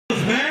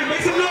Man,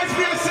 make some noise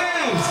for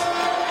yourselves.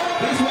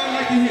 That's what I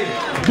like to hear.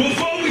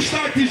 Before we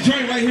start this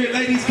joint right here,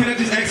 ladies, can I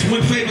just ask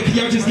one favor? Can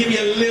y'all just give me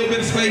a little bit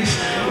of space?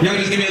 Y'all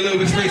just give me a little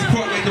bit of space.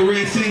 Part like the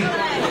Red Sea.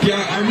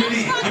 Y'all,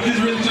 I'm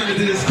just really trying to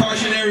do this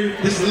cautionary.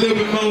 This is a little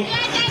bit more.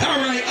 All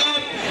right,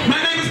 my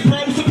name is